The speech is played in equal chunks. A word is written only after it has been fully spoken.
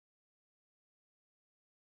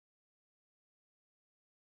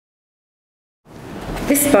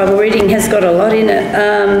This Bible reading has got a lot in it.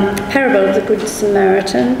 Parable of the Good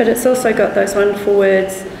Samaritan, but it's also got those wonderful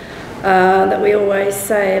words that we always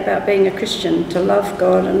say about being a Christian, to love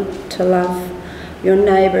God and to love your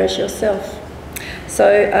neighbour as yourself. So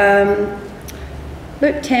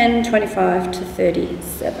Luke 10:25 to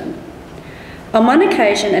 37. On one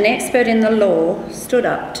occasion, an expert in the law stood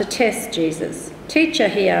up to test Jesus. "Teacher,"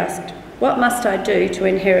 he asked, "what must I do to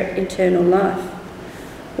inherit eternal life?"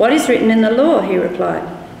 "What is written in the law?" he replied.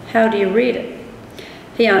 "How do you read it?"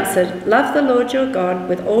 He answered, "Love the Lord your God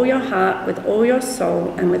with all your heart, with all your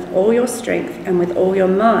soul, and with all your strength, and with all your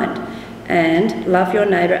mind, and love your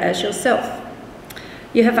neighbour as yourself."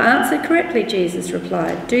 "You have answered correctly," Jesus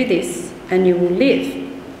replied. "Do this, and you will live."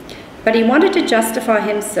 But he wanted to justify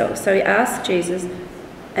himself, so he asked Jesus,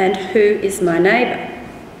 "And who is my neighbour?"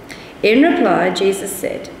 In reply, Jesus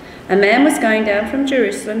said, "A man was going down from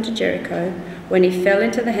Jerusalem to Jericho when he fell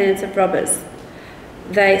into the hands of robbers.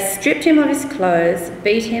 They stripped him of his clothes,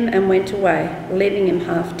 beat him, and went away, leaving him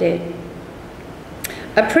half dead.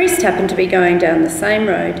 A priest happened to be going down the same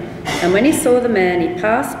road, and when he saw the man, he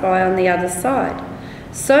passed by on the other side.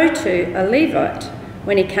 So too a Levite,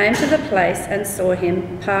 when he came to the place and saw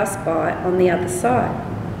him, passed by on the other side.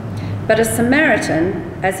 But a Samaritan,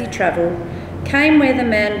 as he travelled, came where the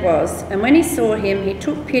man was, and when he saw him, he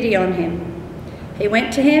took pity on him. He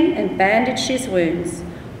went to him and bandaged his wounds,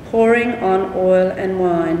 pouring on oil and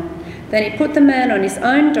wine. Then he put the man on his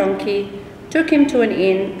own donkey, took him to an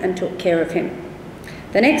inn, and took care of him.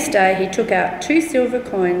 The next day he took out 2 silver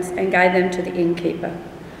coins and gave them to the innkeeper.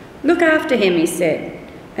 'Look after him,' he said,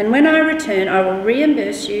 'and when I return I will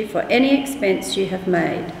reimburse you for any expense you have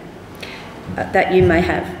made, that you may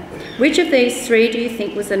have.' Which of these 3 do you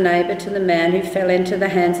think was a neighbour to the man who fell into the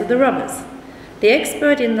hands of the robbers?" The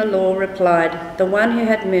expert in the law replied, "The one who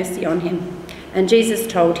had mercy on him." And Jesus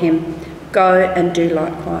told him, "Go and do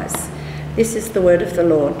likewise." This is the word of the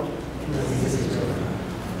Lord.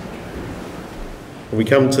 We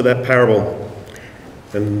come to that parable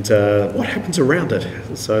and what happens around it.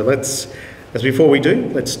 So before we do,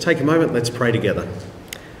 let's take a moment, let's pray together.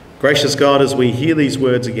 Gracious God, as we hear these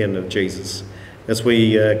words again of Jesus, as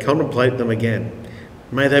we contemplate them again,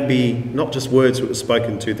 may they be not just words that were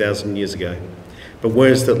spoken 2,000 years ago, but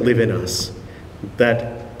words that live in us,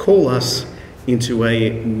 that call us into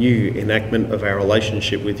a new enactment of our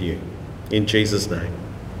relationship with you. In Jesus' name.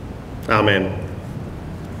 Amen.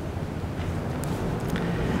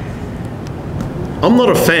 I'm not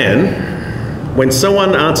a fan when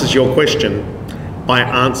someone answers your question by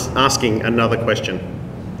asking another question.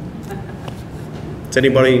 Does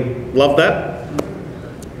anybody love that?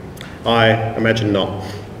 I imagine not.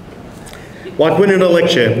 Like when in a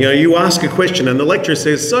lecture, you ask a question and the lecturer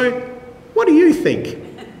says, "So, what do you think?"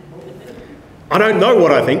 I don't know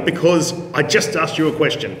what I think because I just asked you a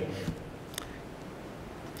question.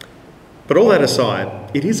 But all that aside,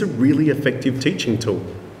 it is a really effective teaching tool.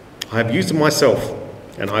 I have used it myself,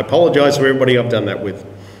 and I apologise for everybody I've done that with.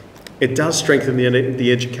 It does strengthen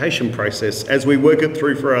the education process as we work it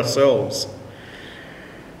through for ourselves.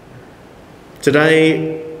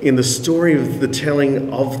 Today, in the story of the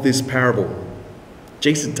telling of this parable,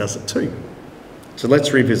 Jesus does it too. So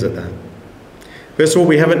let's revisit that. First of all,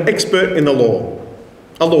 we have an expert in the law,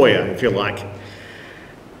 a lawyer, if you like.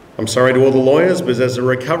 I'm sorry to all the lawyers, but as a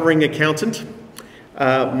recovering accountant,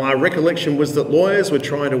 my recollection was that lawyers were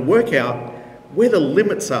trying to work out where the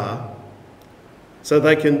limits are so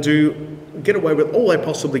they can get away with all they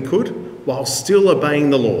possibly could while still obeying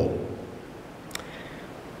the law.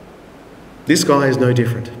 This guy is no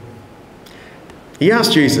different. He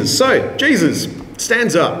asked Jesus, "So, Jesus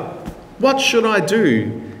stands up. What should I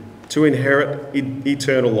do to inherit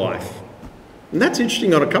eternal life?" And that's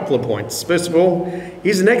interesting on a couple of points. First of all,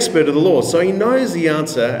 he's an expert of the law, so he knows the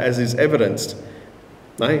answer as is evidenced.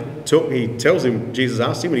 He tells him, Jesus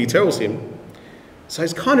asked him, and he tells him. So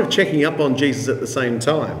he's kind of checking up on Jesus at the same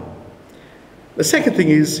time. The second thing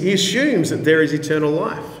is he assumes that there is eternal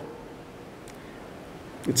life.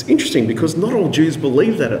 It's interesting because not all Jews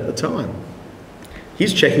believed that at the time.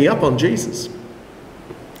 He's checking up on Jesus.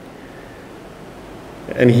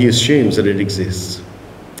 And he assumes that it exists.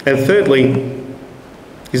 And thirdly,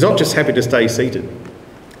 he's not just happy to stay seated.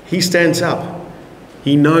 He stands up.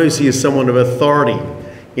 He knows he is someone of authority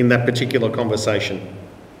in that particular conversation.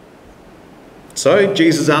 So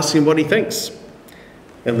Jesus asks him what he thinks.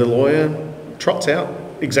 And the lawyer trots out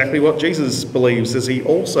exactly what Jesus believes as he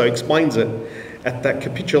also explains it at that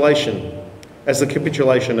capitulation, as the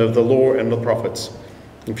capitulation of the law and the prophets.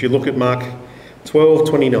 If you look at Mark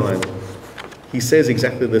 12:29, he says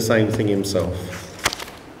exactly the same thing himself.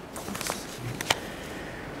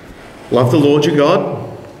 Love the Lord your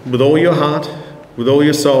God with all your heart, with all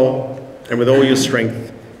your soul, and with all your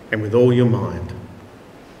strength, and with all your mind.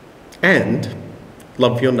 And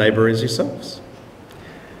love your neighbour as yourselves.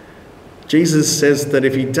 Jesus says that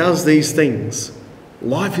if he does these things,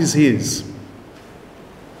 life is his.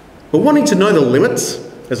 But wanting to know the limits,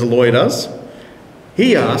 as a lawyer does,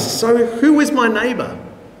 he asks, so who is my neighbour?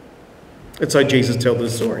 And so Jesus tells the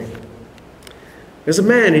story. There's a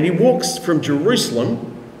man and he walks from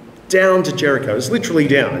Jerusalem down to Jericho. It's literally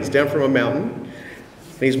down. It's down from a mountain.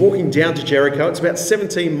 And he's walking down to Jericho. It's about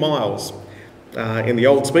 17 miles in the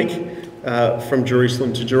old speak from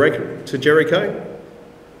Jerusalem to Jericho.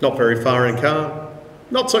 Not very far in a car.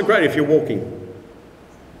 Not so great if you're walking.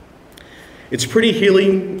 It's pretty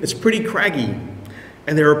hilly. It's pretty craggy.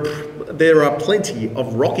 And there are plenty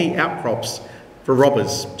of rocky outcrops for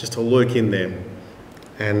robbers just to lurk in there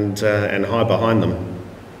and hide behind them.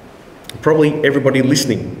 Probably everybody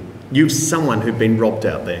listening, you've someone who've been robbed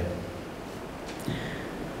out there.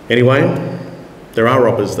 Anyway, there are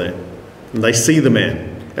robbers there, and they see the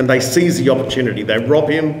man, and they seize the opportunity. They rob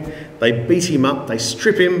him, they beat him up, they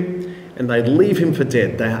strip him, and they leave him for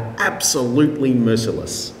dead. They are absolutely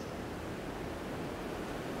merciless.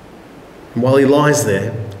 And while he lies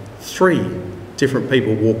there, 3 different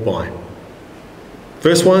people walk by.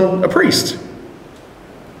 First one, a priest.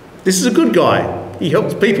 This is a good guy. He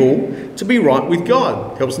helps people to be right with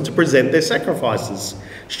God, helps them to present their sacrifices.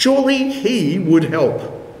 Surely he would help.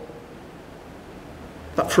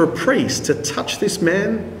 But for a priest to touch this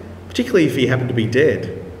man, particularly if he happened to be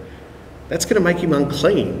dead, that's going to make him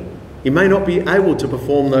unclean. He may not be able to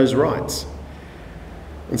perform those rites.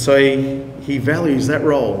 And so he values that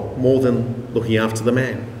role more than looking after the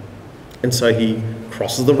man. And so he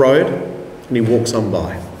crosses the road and he walks on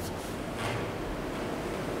by.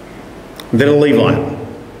 And then a Levite,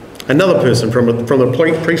 another person from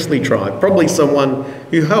the priestly tribe, probably someone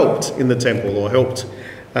who helped in the temple or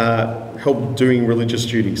helped doing religious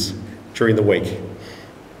duties during the week.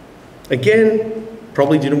 Again,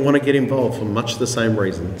 probably didn't want to get involved for much the same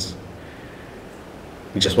reasons.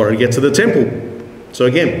 He just wanted to get to the temple. So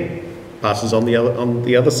again, passes on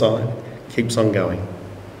the other side, keeps on going.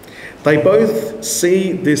 They both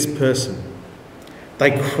see this person.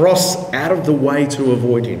 They cross out of the way to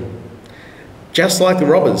avoid him. Just like the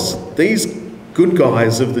robbers, these good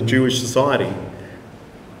guys of the Jewish society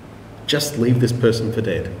just leave this person for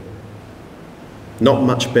dead. Not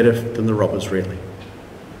much better than the robbers, really.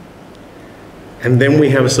 And then we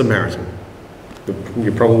have a Samaritan.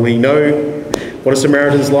 You probably know what a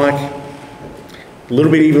Samaritan's like. A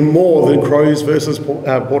little bit even more than Crows versus Port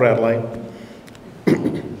Adelaide.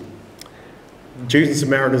 Jews and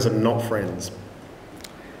Samaritans are not friends.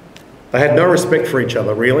 They had no respect for each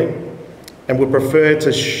other, really, and would prefer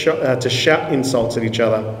to shout insults at each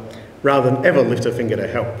other rather than ever lift a finger to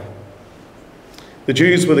help. The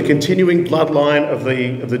Jews were the continuing bloodline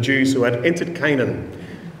of the Jews who had entered Canaan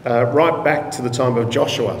right back to the time of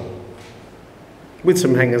Joshua, with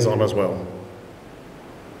some hangers-on as well.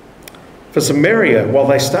 For Samaria, while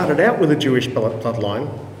they started out with a Jewish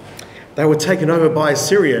bloodline, they were taken over by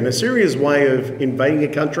Assyria. And Assyria's way of invading a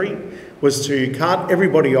country was to cart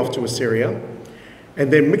everybody off to Assyria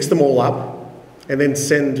and then mix them all up and then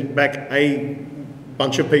send back a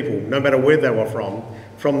bunch of people, no matter where they were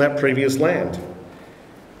from that previous land.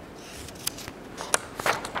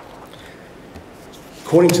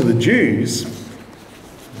 According to the Jews,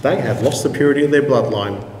 they had lost the purity of their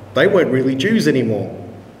bloodline. They weren't really Jews anymore.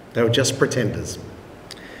 They were just pretenders.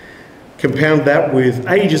 Compound that with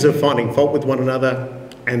ages of finding fault with one another,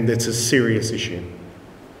 and it's a serious issue.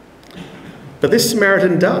 But this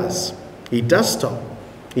Samaritan does. He does stop.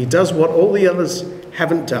 He does what all the others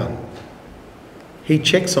haven't done. He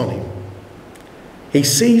checks on him. He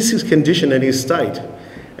sees his condition and his state,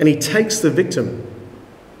 and he takes the victim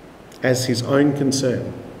as his own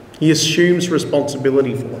concern. He assumes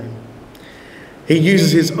responsibility for him. He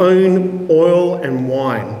uses his own oil and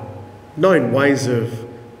wine, known ways of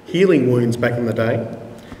healing wounds back in the day,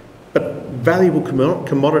 but valuable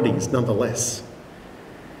commodities nonetheless.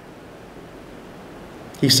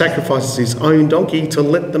 He sacrifices his own donkey to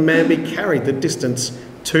let the man be carried the distance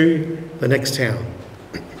to the next town.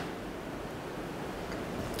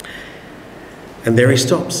 And there he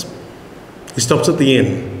stops. He stops at the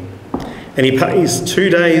inn. And he pays 2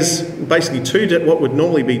 days, basically what would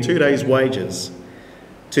normally be 2 days' wages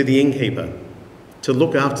to the innkeeper to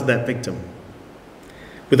look after that victim,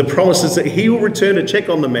 with the promises that he will return to check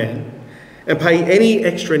on the man and pay any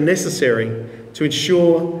extra necessary to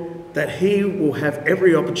ensure that he will have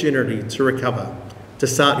every opportunity to recover, to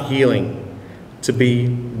start healing, to be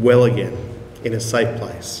well again in a safe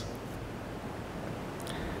place.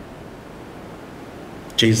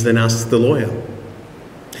 Jesus then asks the lawyer,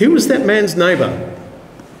 who was that man's neighbour?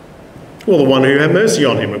 Well, the one who had mercy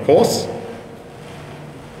on him, of course.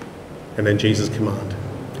 And then Jesus' command,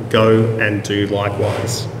 go and do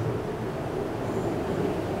likewise.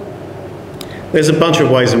 There's a bunch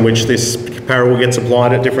of ways in which this parable gets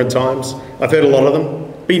applied at different times. I've heard a lot of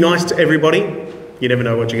them. Be nice to everybody. You never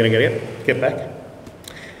know what you're going to get back.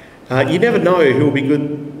 You never know who will be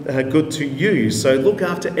good to you, so look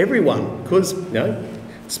after everyone, because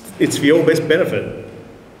it's for your best benefit.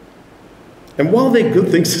 And while they're good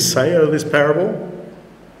things to say out of this parable,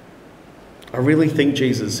 I really think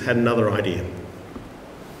Jesus had another idea.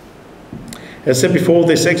 As I said before,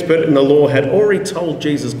 this expert in the law had already told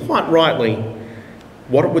Jesus quite rightly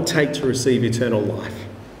what it would take to receive eternal life.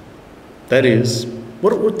 That is,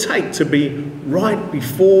 what it would take to be right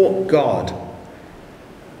before God.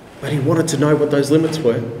 But he wanted to know what those limits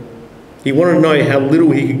were. He wanted to know how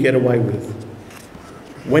little he could get away with.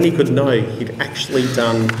 When he could know he'd actually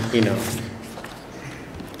done enough.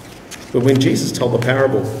 But when Jesus told the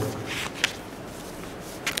parable,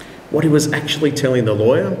 what he was actually telling the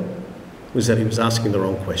lawyer was that he was asking the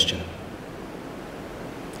wrong question.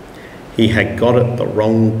 He had got it the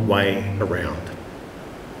wrong way around.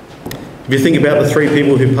 If you think about the three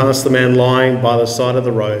people who passed the man lying by the side of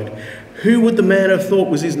the road, who would the man have thought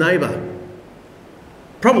was his neighbour?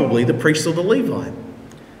 Probably the priest or the Levite.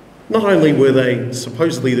 Not only were they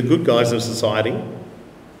supposedly the good guys of society,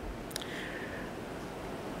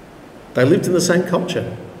 they lived in the same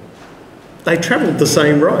culture. They travelled the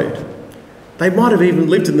same road. They might have even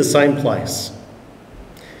lived in the same place.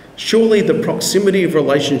 Surely the proximity of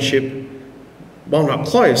relationship, while not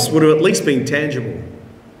close, would have at least been tangible.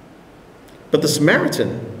 But the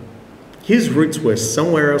Samaritan, his roots were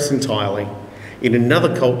somewhere else entirely, in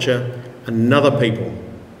another culture, another people.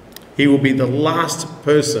 He will be the last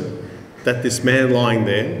person that this man lying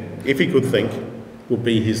there, if he could think, would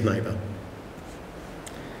be his neighbour.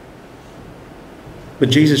 But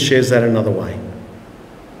Jesus shares that another way.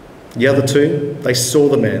 The other two, they saw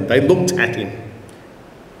the man, they looked at him.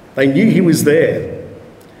 They knew he was there.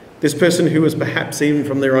 This person who was perhaps even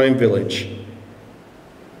from their own village.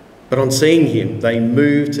 But on seeing him, they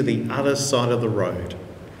move to the other side of the road.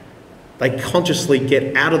 They consciously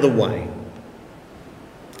get out of the way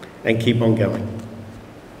and keep on going.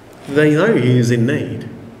 They know he is in need,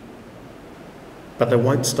 but they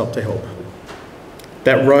won't stop to help.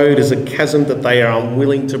 That road is a chasm that they are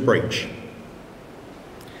unwilling to breach.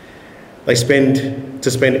 They spend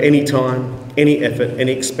any time, any effort,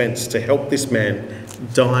 any expense to help this man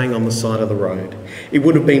dying on the side of the road. It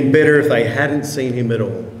would have been better if they hadn't seen him at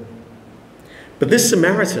all. But this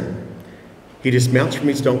Samaritan, he dismounts from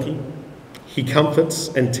his donkey, he comforts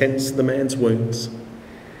and tends the man's wounds,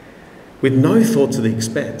 with no thought to the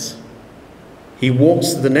expense. He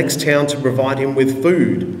walks to the next town to provide him with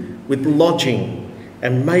food, with lodging,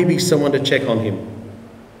 and maybe someone to check on him,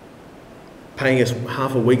 paying us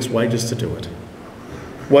half a week's wages to do it.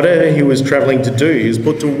 Whatever he was travelling to do is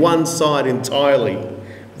put to one side entirely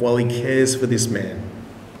while he cares for this man.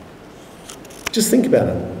 Just think about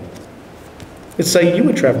it. Let's say you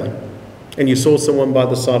were travelling and you saw someone by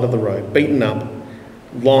the side of the road, beaten up,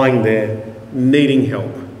 lying there, needing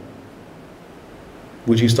help.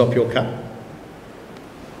 Would you stop your car?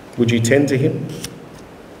 Would you tend to him?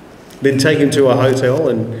 Then take him to a hotel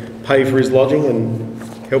and pay for his lodging and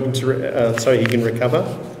help him so he can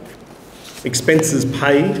recover? Expenses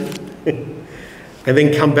paid? And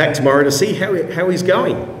then come back tomorrow to see how he's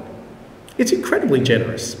going? It's incredibly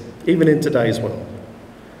generous, even in today's world.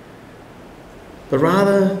 But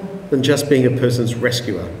rather than just being a person's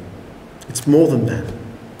rescuer, it's more than that.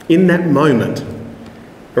 In that moment,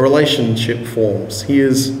 a relationship forms. He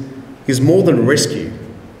is more than rescue.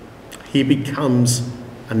 He becomes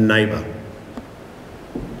a neighbour.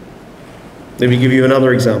 Let me give you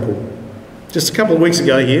another example. Just a couple of weeks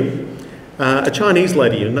ago here, a Chinese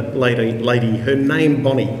lady, her name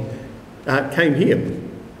Bonnie, came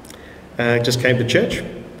here. Just came to church.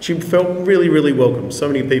 She felt really, really welcome. So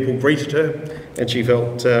many people greeted her and she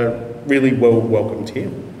felt really well welcomed here.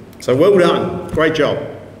 So well done, great job.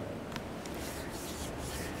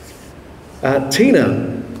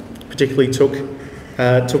 Tina particularly took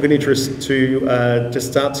an interest to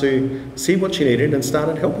just start to see what she needed and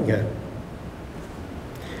started helping her.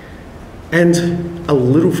 And a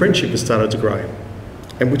little friendship has started to grow,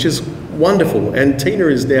 and which is wonderful. And Tina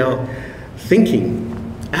is now thinking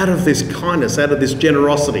out of this kindness, out of this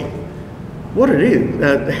generosity, what it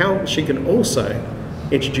is, how she can also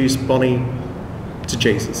introduce Bonnie to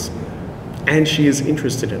Jesus. And she is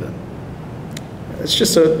interested in it. It's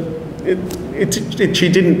just she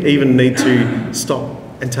didn't even need to stop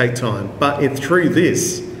and take time. But through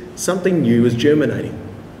this, something new is germinating.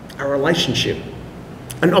 A relationship.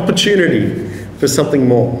 An opportunity for something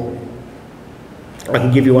more. I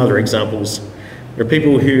can give you other examples. There are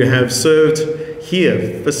people who have served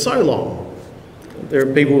here for so long. There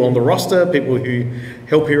are people on the roster, people who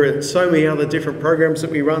help here at so many other different programs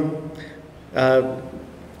that we run. And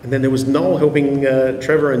then there was Noel helping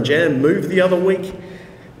Trevor and Jan move the other week,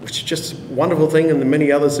 which is just a wonderful thing, and the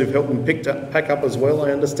many others who've helped them pack up as well,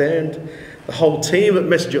 I understand. The whole team at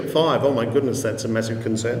Message at 5, oh my goodness, that's a massive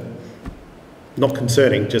concern. Not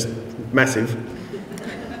concerning, just massive.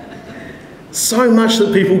 So much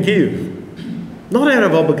that people give, not out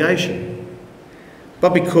of obligation,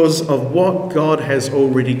 but because of what God has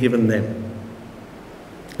already given them.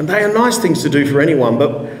 And they are nice things to do for anyone,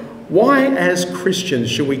 but why as Christians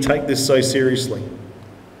should we take this so seriously?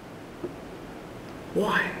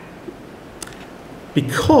 Why?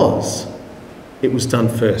 Because it was done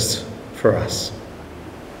first for us.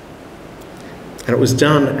 And it was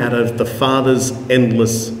done out of the Father's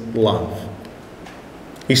endless love.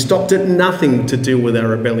 He stopped at nothing to deal with our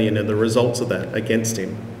rebellion and the results of that against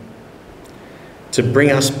him. To bring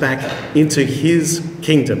us back into his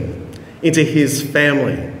kingdom, into his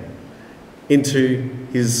family, into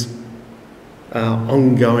his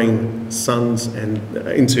ongoing sons and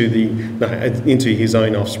into his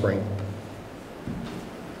own offspring.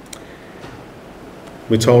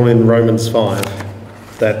 We're told in Romans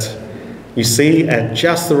 5 that you see, at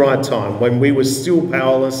just the right time, when we were still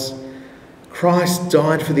powerless, Christ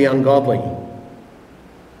died for the ungodly.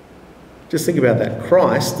 Just think about that.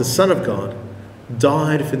 Christ, the Son of God,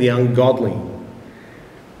 died for the ungodly.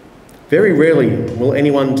 Very rarely will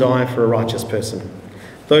anyone die for a righteous person,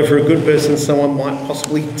 though for a good person someone might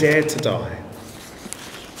possibly dare to die.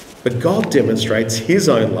 But God demonstrates his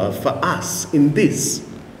own love for us in this.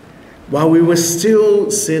 While we were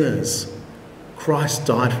still sinners, Christ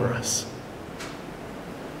died for us.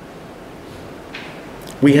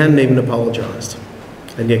 We hadn't even apologised,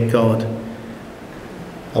 and yet God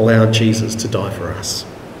allowed Jesus to die for us.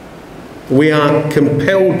 We are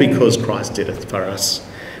compelled because Christ did it for us.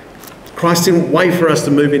 Christ didn't wait for us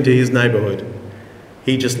to move into his neighbourhood.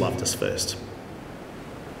 He just loved us first.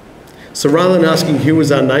 So rather than asking who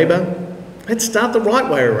is our neighbour, let's start the right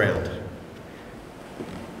way around.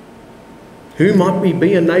 Who might we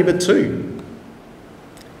be a neighbour to?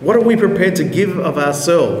 What are we prepared to give of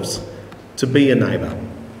ourselves to be a neighbour?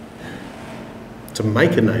 To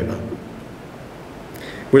make a neighbour?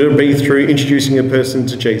 Would it be through introducing a person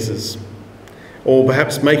to Jesus? Or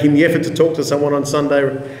perhaps making the effort to talk to someone on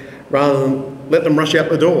Sunday rather than let them rush out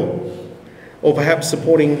the door? Or perhaps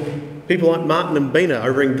supporting people like Martin and Bina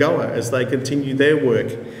over in Goa as they continue their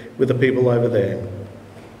work with the people over there.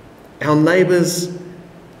 Our neighbours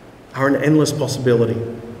are an endless possibility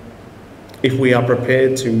if we are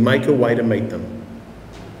prepared to make a way to meet them,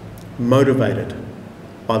 motivated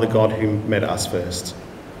by the God who met us first.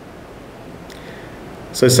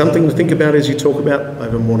 So something to think about as you talk about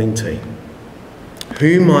over morning tea.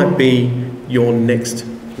 Who might be your next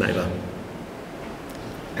neighbour?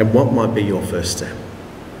 And what might be your first step?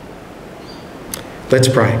 Let's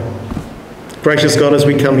pray. Gracious God, as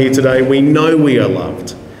we come here today, we know we are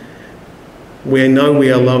loved. We know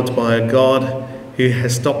we are loved by a God who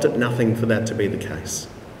has stopped at nothing for that to be the case.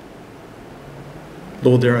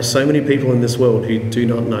 Lord, there are so many people in this world who do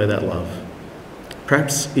not know that love.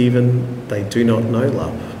 Perhaps even they do not know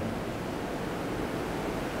love.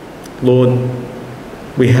 Lord,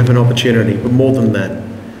 we have an opportunity, but more than that,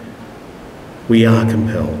 we are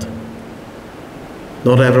compelled.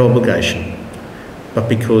 Not out of obligation, but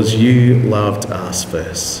because you loved us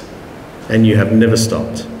first, and you have never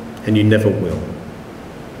stopped, and you never will.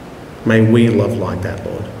 May we love like that,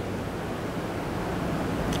 Lord.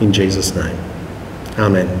 In Jesus' name,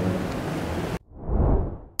 amen.